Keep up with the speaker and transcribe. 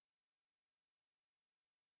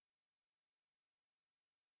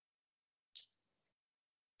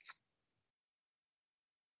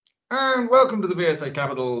And welcome to the VSA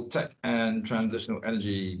Capital Tech and Transitional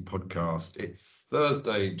Energy Podcast. It's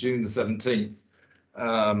Thursday, June the 17th.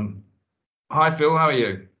 Hi, Phil, how are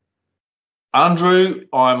you? Andrew,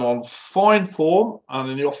 I'm on fine form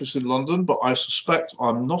and in the office in London, but I suspect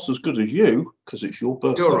I'm not as good as you because it's your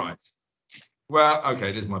birthday. You're right. Well,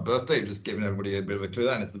 okay, it is my birthday. I'm just giving everybody a bit of a clue.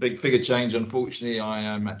 And it's the big figure change. Unfortunately, I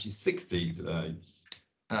am actually 60 today.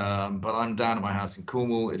 But I'm down at my house in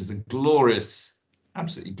Cornwall. It is a glorious,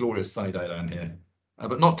 absolutely glorious sunny day down here,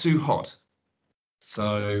 but not too hot.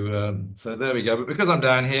 So there we go. But because I'm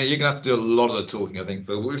down here, you're going to have to do a lot of the talking, I think,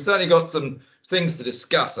 Phil. But we've certainly got some things to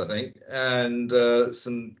discuss, I think, and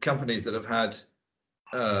some companies that have had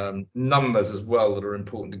numbers as well that are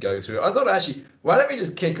important to go through. I thought actually, why don't we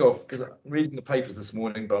just kick off, because I'm reading the papers this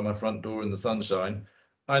morning by my front door in the sunshine.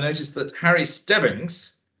 I noticed that Harry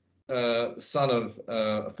Stebbings, the son of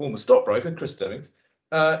a former stockbroker, Chris Stebbings,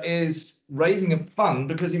 is raising a fund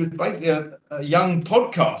because he was basically a young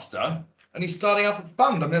podcaster and he's starting up a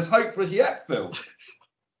fund. I mean, there's hope for us yet, Phil.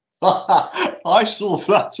 I saw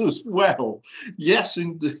that as well. Yes,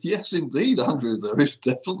 indeed, Andrew. There is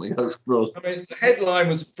definitely hope for us. I mean, the headline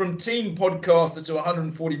was from teen podcaster to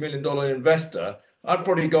 $140 million investor. I've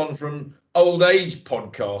probably gone from old age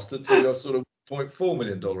podcaster to a sort of $0.4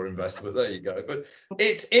 million investor, but there you go. But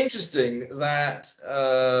it's interesting that,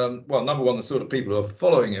 well, number one, the sort of people who are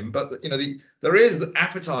following him, but, you know, there is the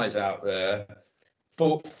appetite out there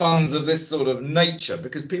for funds of this sort of nature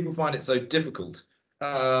because people find it so difficult.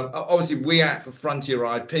 Obviously, we act for Frontier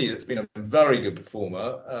IP, that's been a very good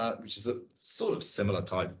performer, which is a sort of similar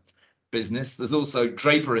type business. There's also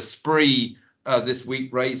Draper Esprit this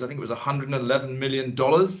week raised, I think it was $111 million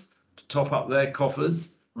to top up their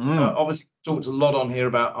coffers. Obviously, talked a lot on here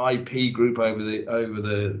about IP Group over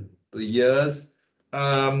the years.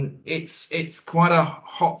 It's quite a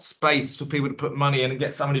hot space for people to put money in and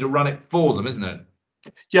get somebody to run it for them, isn't it?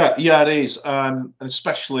 Yeah, it is, and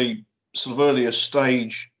especially sort of earlier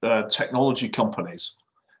stage technology companies,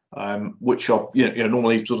 which are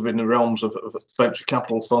normally sort of in the realms of venture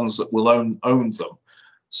capital funds that will own them.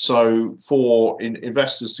 So for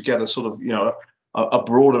investors to get a sort of a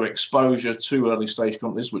broader exposure to early stage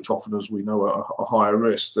companies, which often, as we know, are a higher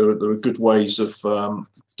risk, there are good ways of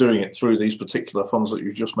doing it through these particular funds that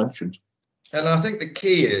you just mentioned. And I think the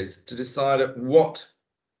key is to decide at what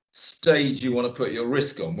stage you want to put your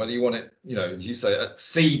risk on, whether you want it, as you say, at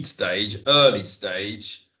seed stage, early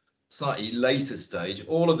stage, slightly later stage.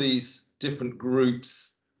 All of these different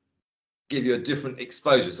groups give you a different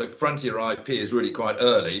exposure. So Frontier IP is really quite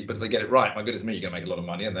early, but if they get it right, my goodness me, you're going to make a lot of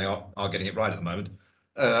money, and they are getting it right at the moment.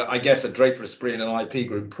 I guess a Draper Esprit and an IP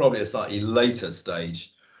Group, probably a slightly later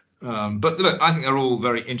stage. But look, I think they're all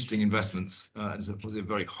very interesting investments. It's a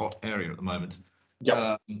very hot area at the moment.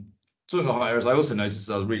 Yeah. Talking of hot areas, I also noticed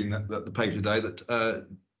as I was reading the paper today that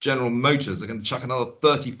General Motors are going to chuck another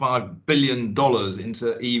 $35 billion into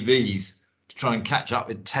EVs to try and catch up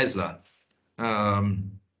with Tesla.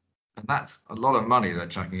 And that's a lot of money they're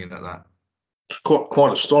chucking in at that.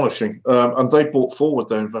 Quite astonishing. And they brought forward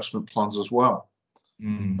their investment plans as well,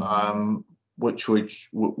 which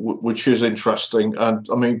is interesting. And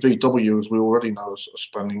I mean, VW, as we already know, is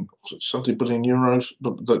spending 70 billion euros.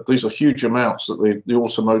 But these are huge amounts that the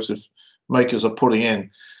automotive makers are putting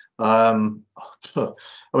in. I mean,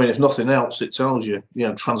 if nothing else, it tells you,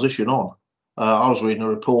 transition on. I was reading a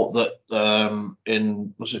report that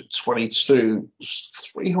in 22,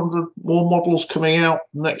 300 more models coming out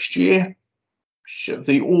next year.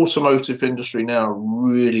 The automotive industry now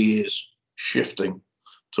really is shifting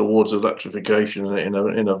towards electrification in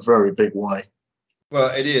a very big way.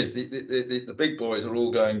 Well, it is. The big boys are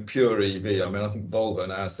all going pure EV. I mean, I think Volvo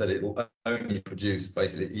now said it will only produce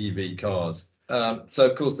basically EV cars. So,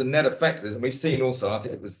 of course, the net effect of this, and we've seen also, I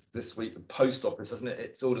think it was this week, the post office, hasn't it?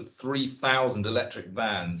 It's ordered 3,000 electric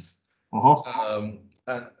vans. And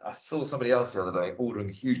I saw somebody else the other day ordering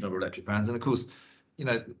a huge number of electric vans. And, of course,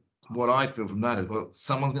 what I feel from that is, well,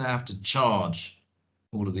 someone's going to have to charge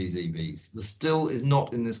all of these EVs. There still is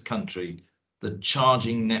not in this country the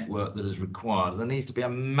charging network that is required. There needs to be a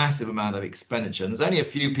massive amount of expenditure. And there's only a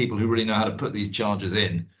few people who really know how to put these chargers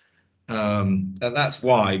in. And that's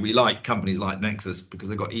why we like companies like Nexus, because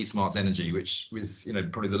they've got eSmarts Energy, which was,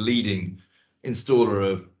 probably the leading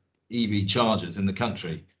installer of EV chargers in the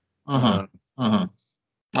country. That's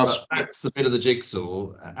the bit of the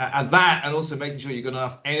jigsaw. And also making sure you've got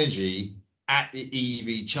enough energy at the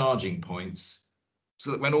EV charging points,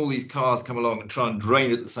 so that when all these cars come along and try and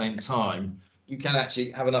drain at the same time, you can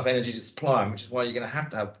actually have enough energy to supply them, which is why you're going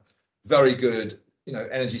to have very good,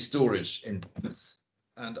 energy storage inputs.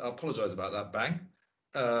 And I apologize about that bang,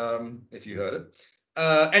 if you heard it.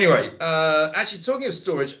 Anyway, actually, talking of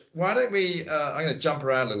storage, why don't we? I'm going to jump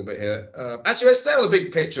around a little bit here. Actually, let's stay on the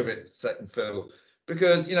big picture of it, second, Phil,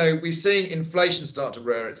 because we've seen inflation start to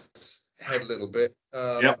rear its head a little bit.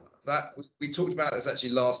 Yep. That we talked about this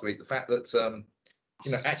actually last week. The fact that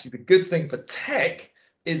actually the good thing for tech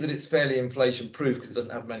is that it's fairly inflation proof because it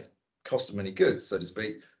doesn't have many cost of many goods, so to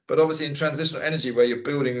speak. But obviously, in transitional energy, where you're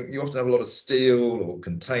building, you often have a lot of steel or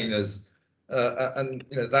containers. And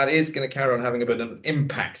that is going to carry on having a bit of an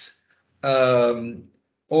impact.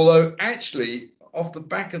 Although actually, off the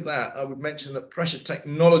back of that, I would mention that Pressure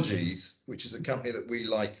Technologies, which is a company that we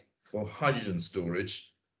like for hydrogen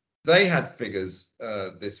storage, they had figures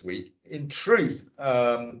this week. In truth,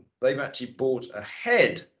 they've actually bought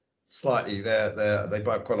ahead slightly. They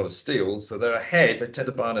buy quite a lot of steel, so they're ahead. They tend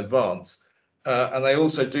to buy in advance, and they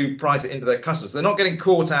also do price it into their customers. They're not getting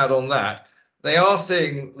caught out on that. They are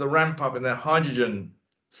seeing the ramp up in their hydrogen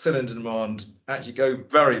cylinder demand actually go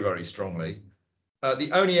very, very strongly.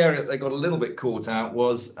 The only area that they got a little bit caught out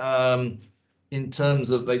was in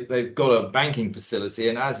terms of they've got a banking facility,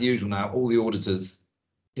 and as usual now, all the auditors,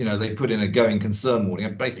 they put in a going concern warning.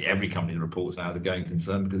 And basically, every company that reports now is a going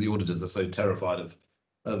concern because the auditors are so terrified of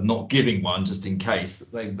not giving one just in case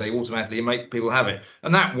that they automatically make people have it.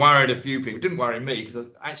 And that worried a few people. It didn't worry me because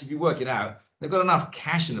actually, if you work it out, they've got enough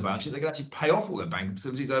cash in the balance sheet, they could actually pay off all their banking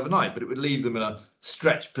facilities overnight, but it would leave them in a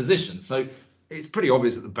stretched position. So it's pretty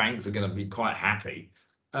obvious that the banks are going to be quite happy.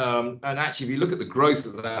 And actually, if you look at the growth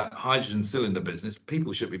of that hydrogen cylinder business,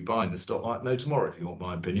 people should be buying the stock like no tomorrow, if you want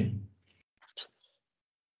my opinion.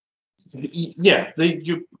 Yeah, they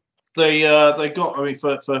got. I mean,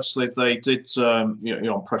 firstly, they did.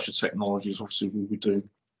 On Pressure Technologies, obviously, we do.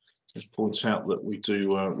 Just point out that we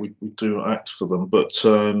do act for them, but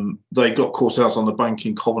they got caught out on the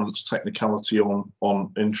banking covenants technicality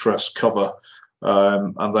on interest cover,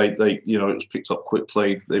 and they it was picked up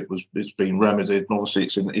quickly. It's been remedied, and obviously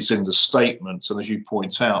it's in the statement. And as you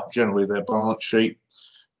point out, generally their balance sheet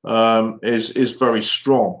is very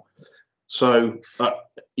strong. So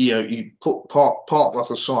you put part that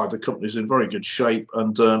aside, the company's in very good shape,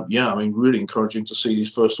 and really encouraging to see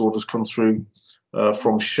these first orders come through.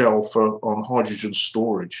 From Shell on hydrogen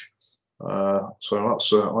storage, so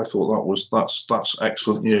that's I thought that's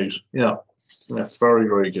excellent news. Yeah, very,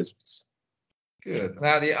 very good. Good.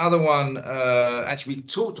 Now the other one, actually, we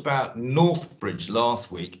talked about Northbridge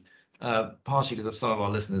last week, partially because some of our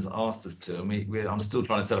listeners asked us to. I'm still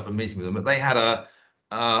trying to set up a meeting with them, but they had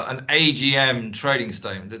an AGM trading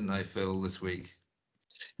statement, didn't they, Phil, this week?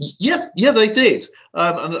 Yeah, they did.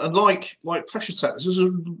 And like Pressure Tech, this is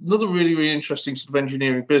another really, really interesting sort of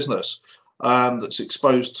engineering business that's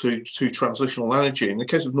exposed to transitional energy. In the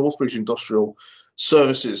case of Northbridge Industrial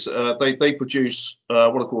Services, they produce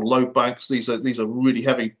what are called load banks. These are really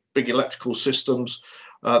heavy, big electrical systems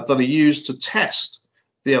that are used to test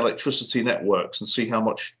the electricity networks and see how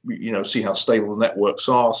much, see how stable the networks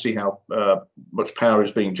are, see how much power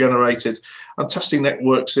is being generated, and testing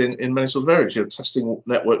networks in many sort of areas. Testing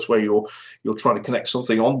networks where you're trying to connect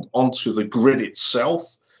something onto the grid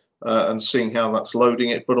itself. And seeing how that's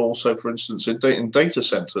loading it, but also, for instance, in data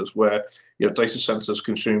centers where data centers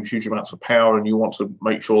consume huge amounts of power, and you want to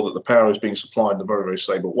make sure that the power is being supplied in a very, very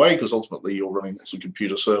stable way, because ultimately you're running lots of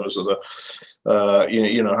computer servers that are,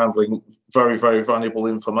 handling very, very valuable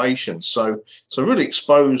information. So really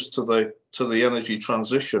exposed to the energy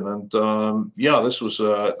transition, and this was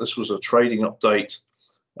a trading update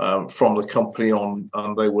from the company and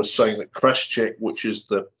they were saying that Cresschik, which is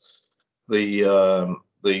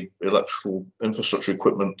the electrical infrastructure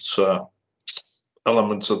equipment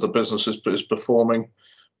element of the business was performing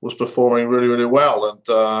really, really well,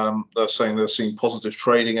 and they're saying they're seeing positive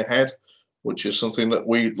trading ahead, which is something that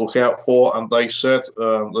we look out for. And they said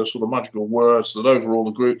those sort of magical words that overall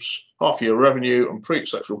the group's half-year revenue and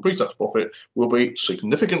pre-tax profit will be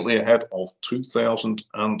significantly ahead of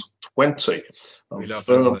 2020. We love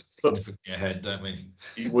significantly ahead, don't we?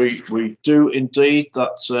 We do indeed.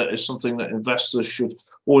 That is something that investors should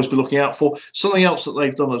always be looking out for. Something else that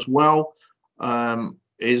they've done as well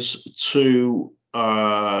is to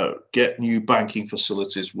get new banking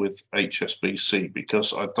facilities with HSBC,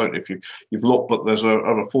 because I don't know if you've looked, but there's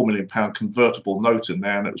over £4 million convertible note in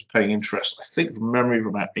there, and it was paying interest, I think from memory, of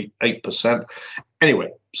about 8%.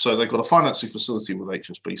 Anyway, so they've got a financing facility with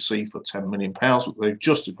HSBC for £10 million, which they've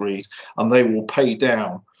just agreed, and they will pay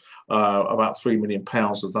down about £3 million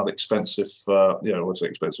of that expensive,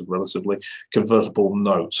 expensive relatively, convertible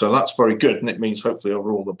note. So that's very good, and it means hopefully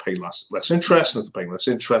overall they'll pay less interest, and if they're paying less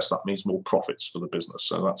interest, that means more profits for the business.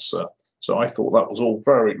 So that's so I thought that was all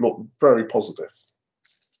very positive.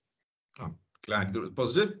 I'm glad that it was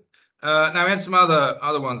positive. Now we had some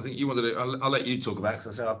other ones that you wanted to. I'll let you talk about.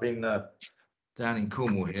 Because I've been down in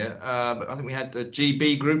Cornwall here, but I think we had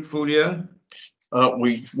GB Group full year.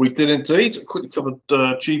 We did indeed. Quickly covered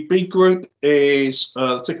GB Group is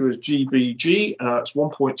the ticker is GBG. It's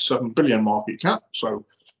 1.7 billion market cap, so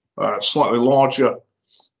slightly larger.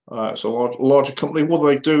 It's a larger company. What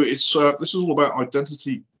they do is this is all about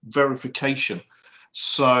identity verification.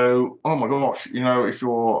 So, oh my gosh, if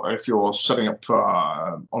you're setting up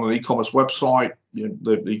on an e-commerce website,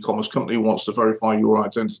 the e-commerce company wants to verify your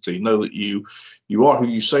identity, know that you are who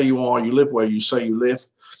you say you are, you live where you say you live,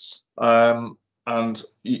 and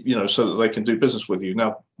so that they can do business with you.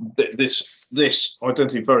 Now, this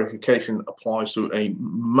identity verification applies to a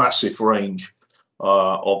massive range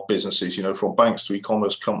of businesses, from banks to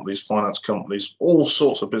e-commerce companies, finance companies, all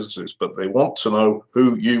sorts of businesses, but they want to know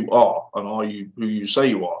who you are and are you who you say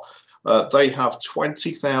you are. They have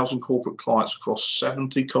 20,000 corporate clients across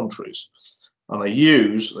 70 countries, and they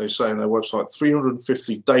say on their website,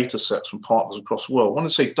 350 data sets from partners across the world. When I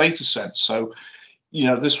say data sets, so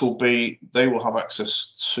they will have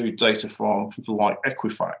access to data from people like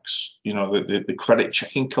Equifax, the credit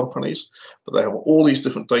checking companies, but they have all these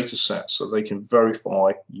different data sets so they can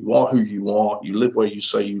verify you are who you are, you live where you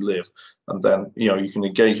say you live, and then, you can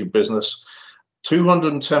engage in business.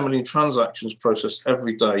 210 million transactions processed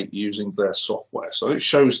every day using their software. So it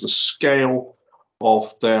shows the scale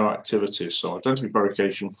of their activities. So identity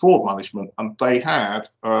verification, fraud management, and they had,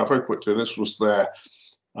 very quickly, this was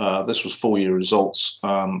full year results,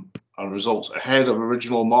 results ahead of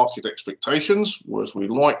original market expectations, whereas we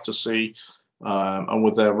like to see, and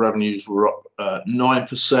with their revenues were up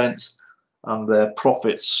 9%, and their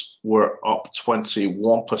profits were up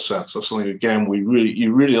 21%. So something again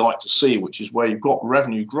you really like to see, which is where you've got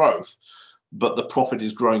revenue growth, but the profit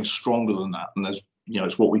is growing stronger than that, and there's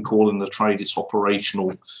it's what we call in the trade, it's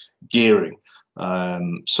operational gearing.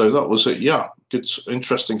 So that was good,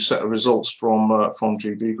 interesting set of results from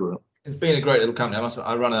GB Group. It's been a great little company.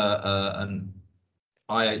 I run an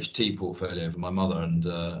IHT portfolio for my mother, and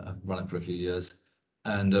I've run it for a few years,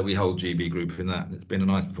 and we hold GB Group in that. It's been a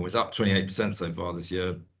nice performance, up 28% so far this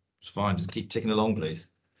year. It's fine. Just keep ticking along, please.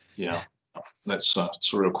 Yeah. It's a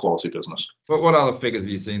real quality business. What other figures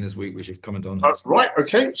have you seen this week we should comment on? Right,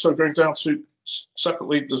 okay. So going down to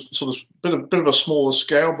separately, the sort of bit of a smaller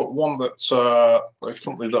scale, but one that's a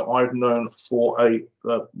company that I've known for a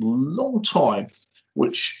long time,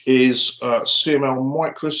 which is CML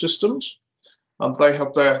Microsystems, and they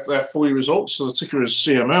had their full year results. So the ticker is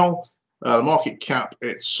CML. Market cap,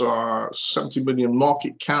 it's 70 million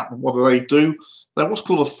market cap. What do they do? They're what's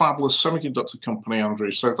called a fabless semiconductor company,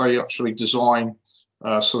 Andrew. So they actually design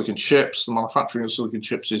silicon chips. The manufacturing of silicon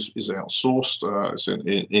chips is outsourced. It's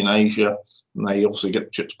in Asia, and they obviously get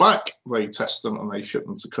the chips back. They test them and they ship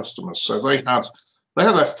them to customers. So they had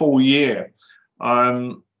their full year.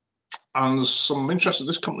 And there's some interest.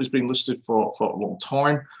 This company's been listed for a long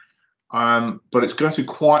time, but it's going through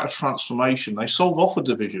quite a transformation. They sold off a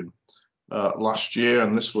division last year,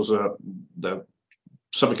 and this was the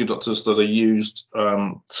semiconductors that are used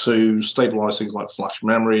to stabilize things like flash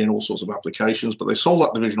memory and all sorts of applications, but they sold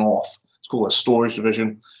that division off. It's called their storage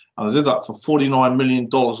division, and they did that for $49 million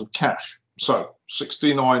of cash. So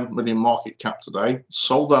 69 million market cap today,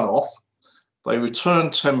 sold that off. They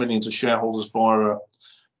returned 10 million to shareholders via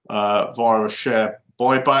a share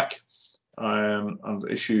buyback, and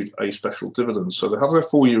issued a special dividend. So they have their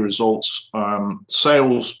full year results.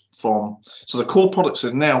 Sales so the core products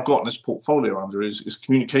they've now got in this portfolio under is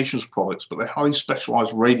communications products, but they're highly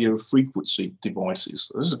specialized radio frequency devices.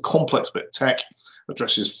 So this is a complex bit of tech,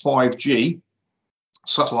 addresses 5G,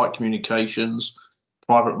 satellite communications,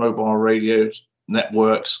 private mobile radios,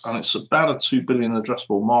 networks, and it's about a 2 billion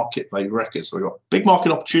addressable market, they reckon. So they've got big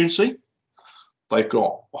market opportunity. They've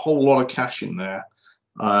got a whole lot of cash in there.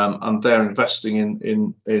 And they're investing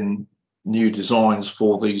in new designs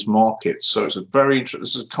for these markets. So it's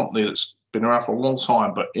this is a company that's been around for a long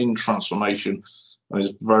time, but in transformation, and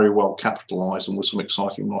is very well capitalized and with some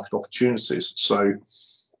exciting market opportunities. So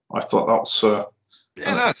I thought that's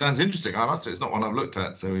that sounds interesting. I must say it's not one I've looked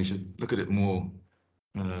at, so we should look at it more.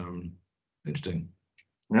 Interesting.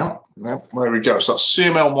 Yeah, there we go. So that's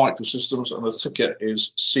CML Microsystems, and the ticker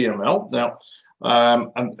is CML. Now,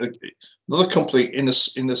 and another company in a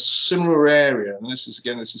similar area, and this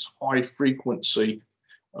is high frequency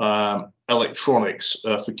electronics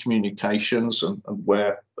for communications, and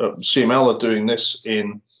where CML are doing this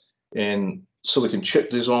in silicon chip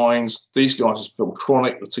designs. These guys is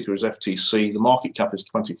Filtronic, the ticker is FTC. The market cap is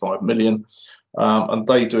 25 million, and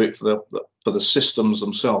they do it for the systems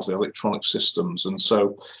themselves, the electronic systems. And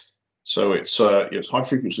so So it's high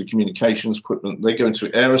frequency communications equipment. They go into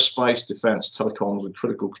aerospace, defense, telecoms, and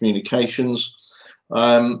critical communications.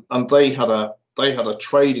 And they had a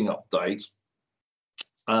trading update,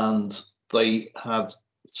 and they had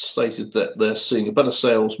stated that they're seeing a better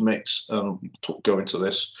sales mix. Go into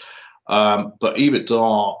this, but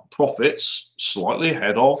EBITDA profits slightly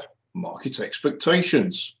ahead of market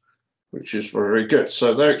expectations, which is very good.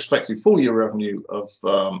 So they're expecting full year revenue of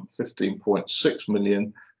 15.6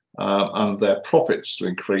 million, and their profits to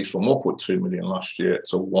increase from 1.2 million last year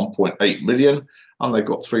to 1.8 million, and they've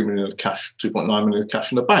got 3 million of cash, 2.9 million of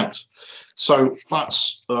cash in the bank. So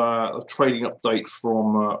that's a trading update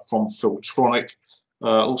from Filtronic.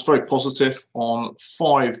 Looks very positive on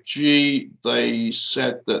 5G. They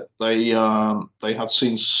said that they had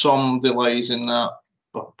seen some delays in that,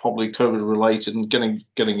 but probably COVID related, and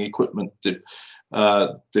getting equipment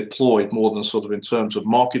deployed more than sort of in terms of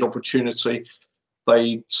market opportunity.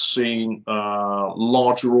 They've seen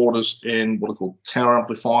larger orders in what are called tower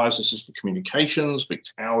amplifiers. This is for communications. Big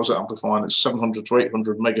towers are amplifying at 700 to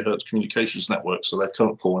 800 megahertz communications networks, so they're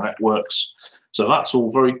current core networks. So that's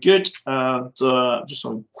all very good. And just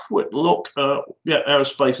have a quick look.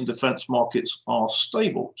 Aerospace and defense markets are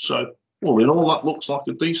stable. So all in all, that looks like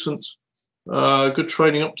a decent, good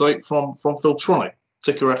trading update from Filtronic,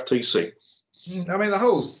 ticker FTC. I mean, the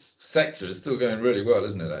whole sector is still going really well,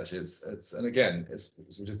 isn't it? Actually, and again, as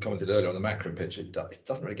we just commented earlier on the macro picture, it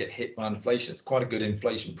doesn't really get hit by inflation. It's quite a good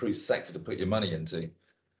inflation-proof sector to put your money into.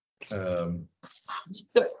 You're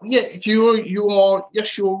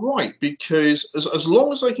right, because as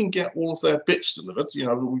long as they can get all of their bits delivered,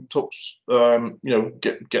 we talked,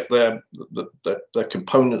 get their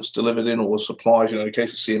components delivered in, or supplies. In the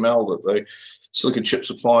case of CML, that the silicon chip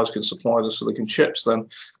suppliers can supply the silicon chips, then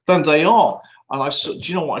they are. And I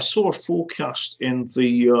saw a forecast in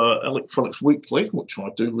the Electronics Weekly, which I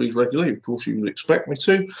do read regularly. Of course, you would expect me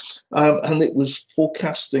to, and it was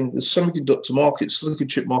forecasting the semiconductor markets, silicon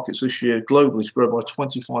chip markets this year globally to grow by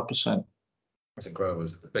 25%. That's incredible.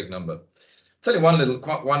 It's a big number. I'll tell you one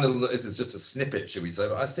little. This is just a snippet, should we say?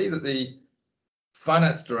 But I see that the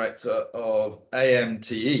finance director of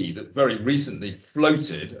AMTE that very recently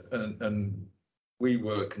floated, and we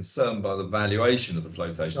were concerned by the valuation of the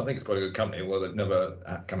flotation. I think it's quite a good company, although they've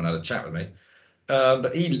never come and had a chat with me.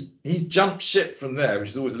 But he's jumped ship from there, which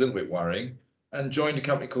is always a little bit worrying, and joined a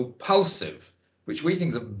company called Pulsive, which we think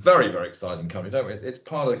is a very, very exciting company, don't we? It's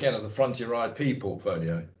part, again, of the Frontier IP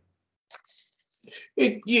portfolio.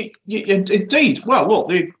 Indeed. Well, look,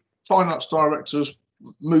 the finance directors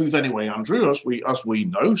move anyway, Andrew, as we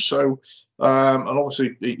know. So, and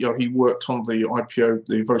obviously, he worked on the IPO,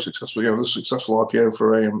 the very successful, the successful IPO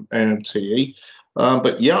for AMTE.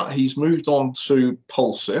 But yeah, he's moved on to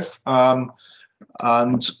Pulsive, and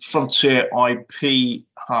Frontier IP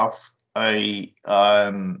have a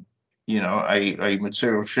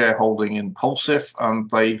material shareholding in Pulsive, and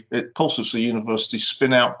Pulsive's a university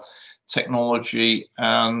spin-out technology,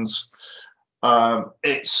 and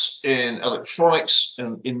it's in electronics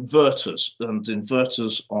and inverters, and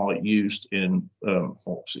inverters are used in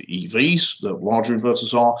obviously EVs. The larger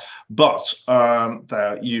inverters are, but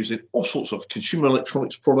they're used in all sorts of consumer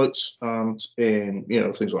electronics products, and in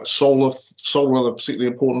things like solar are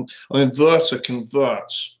particularly important. An inverter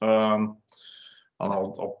converts, and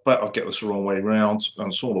I'll bet I'll get this the wrong way around,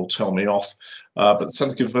 and someone will tell me off, but they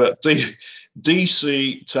tend to convert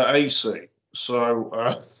DC to AC. So,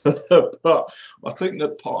 but I think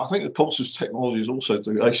that Pulsive's technologies also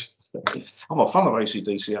do AC. I'm a fan of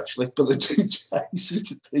AC/DC actually, but they do AC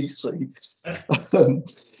to DC.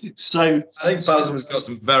 So I think Pulsive has got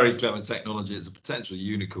some very clever technology. It's a potential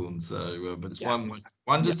unicorn. So, but it's one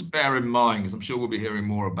just to bear in mind, because I'm sure we'll be hearing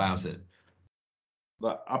more about it.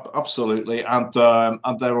 Absolutely, and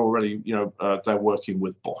they're already, they're working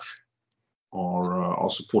with Bosch. Are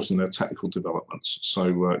supporting their technical developments.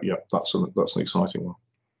 So that's an exciting one.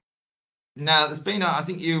 Now, there's been, I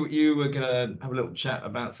think you were going to have a little chat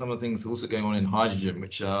about some of the things also going on in hydrogen,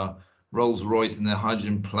 which are Rolls-Royce and their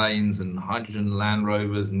hydrogen planes and hydrogen Land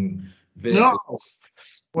Rovers and vehicles.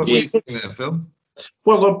 What were you saying there, Phil?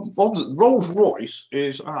 Well, Rolls-Royce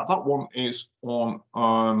is that one is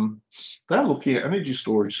on. They're looking at energy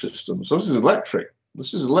storage systems. So this is electric.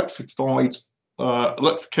 This is electrified.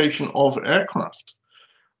 Electrification of aircraft,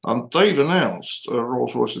 and they've announced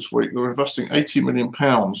Rolls-Royce this week they're investing £80 million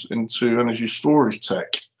into energy storage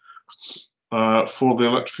tech for the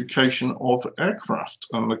electrification of aircraft,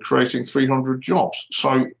 and they're creating 300 jobs.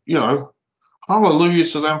 So hallelujah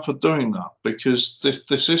to them for doing that, because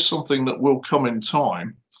this is something that will come in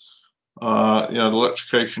time. The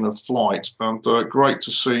electrification of flight, and great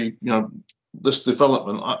to see this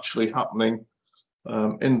development actually happening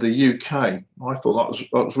in the UK. I thought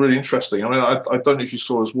that was really interesting. I mean, I don't know if you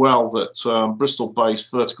saw as well that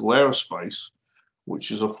Bristol-based Vertical Aerospace,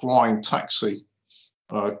 which is a flying taxi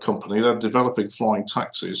company, they're developing flying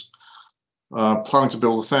taxis, planning to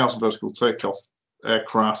build 1,000 vertical takeoff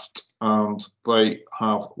aircraft, and they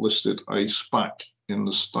have listed a SPAC in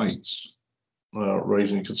the States,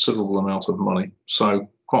 raising a considerable amount of money. So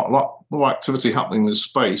quite a lot of activity happening in this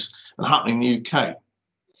space and happening in the UK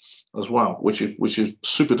as well, which is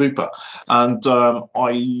super duper. And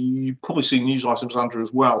I probably see news items, Andrew,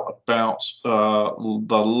 as well about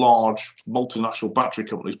the large multinational battery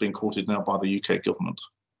companies being courted now by the UK government.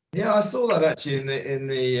 Yeah, I saw that actually in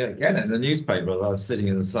the newspaper. I was sitting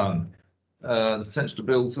in the sun. The potential to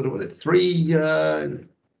build sort of 3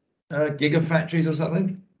 gigafactories or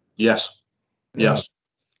something. Yes. Yes.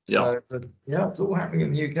 So, it's all happening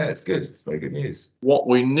in the UK. It's good. It's very good news. What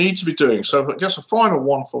we need to be doing. So I guess the final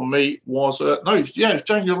one for me was it's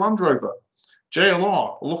Jaguar Land Rover. JLR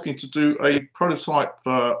are looking to do a prototype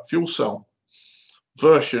fuel cell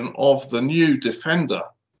version of the new Defender.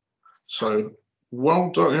 So well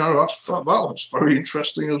done. That looks very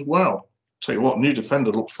interesting as well. Tell you what, new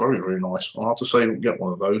Defender looks very, very nice. I'll have to say I didn't get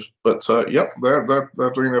one of those, but they're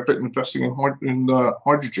doing a bit of investing in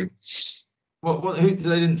hydrogen. Well, they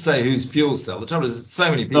didn't say whose fuel cell. The trouble is,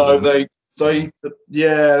 so many people. No,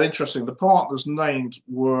 interesting. The partners named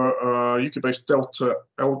were UK-based Delta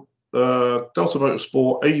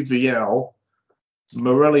Motorsport, AVL,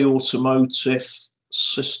 Morelli Automotive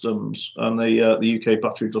Systems, and the UK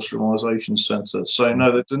Battery Industrialisation Centre. So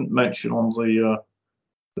no, they didn't mention on the.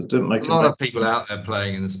 They didn't make a lot of people out there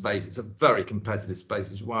playing in the space. It's a very competitive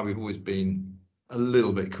space, which is why we've always been a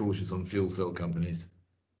little bit cautious on fuel cell companies.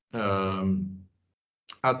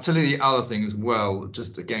 I'll tell you the other thing as well,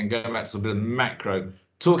 just again going back to a bit of macro,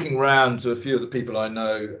 talking round to a few of the people I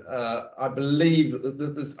know, I believe that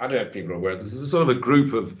this, I don't know if people are aware of this, is a sort of a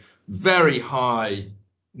group of very high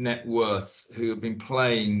net worths who have been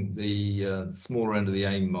playing the smaller end of the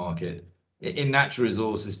AIM market in natural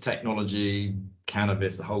resources, technology,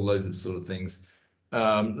 cannabis, a whole load of sort of things.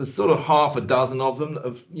 There's sort of half a dozen of them that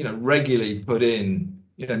have, regularly put in,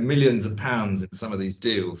 millions of pounds in some of these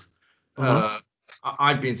deals.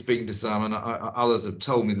 I've been speaking to some, and others have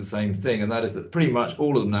told me the same thing, and that is that pretty much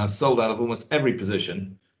all of them now have sold out of almost every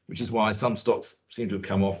position, which is why some stocks seem to have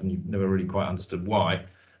come off, and you've never really quite understood why.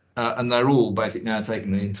 And they're all basically now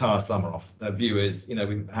taking the entire summer off. Their view is,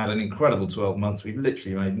 we've had an incredible 12 months. We've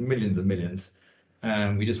literally made millions and millions,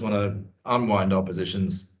 and we just want to unwind our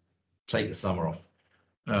positions, take the summer off.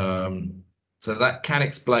 So that can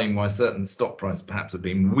explain why certain stock prices perhaps have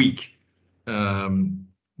been weak when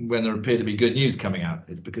there appear to be good news coming out.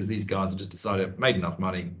 It's because these guys have just decided I've made enough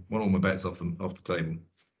money, want all my bets off the table.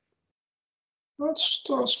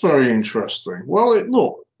 That's very interesting. Well, it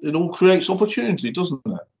all creates opportunity, doesn't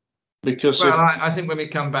it? Because I think when we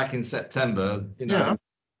come back in September,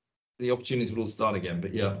 the opportunities will all start again.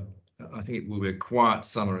 But I think it will be a quiet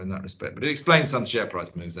summer in that respect. But it explains some share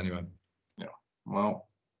price moves anyway. Yeah. Well,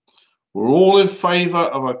 we're all in favour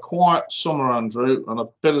of a quiet summer, Andrew, and a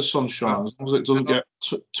bit of sunshine, as long as it doesn't get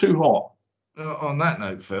too hot. On that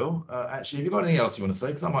note, Phil, actually, have you got anything else you want to say?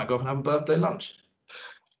 Because I might go off and have a birthday lunch.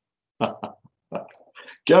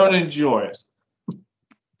 Go and enjoy it.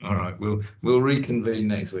 All right, we'll reconvene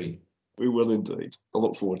next week. We will indeed. I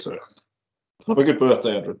look forward to it. Have a good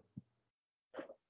birthday, Andrew.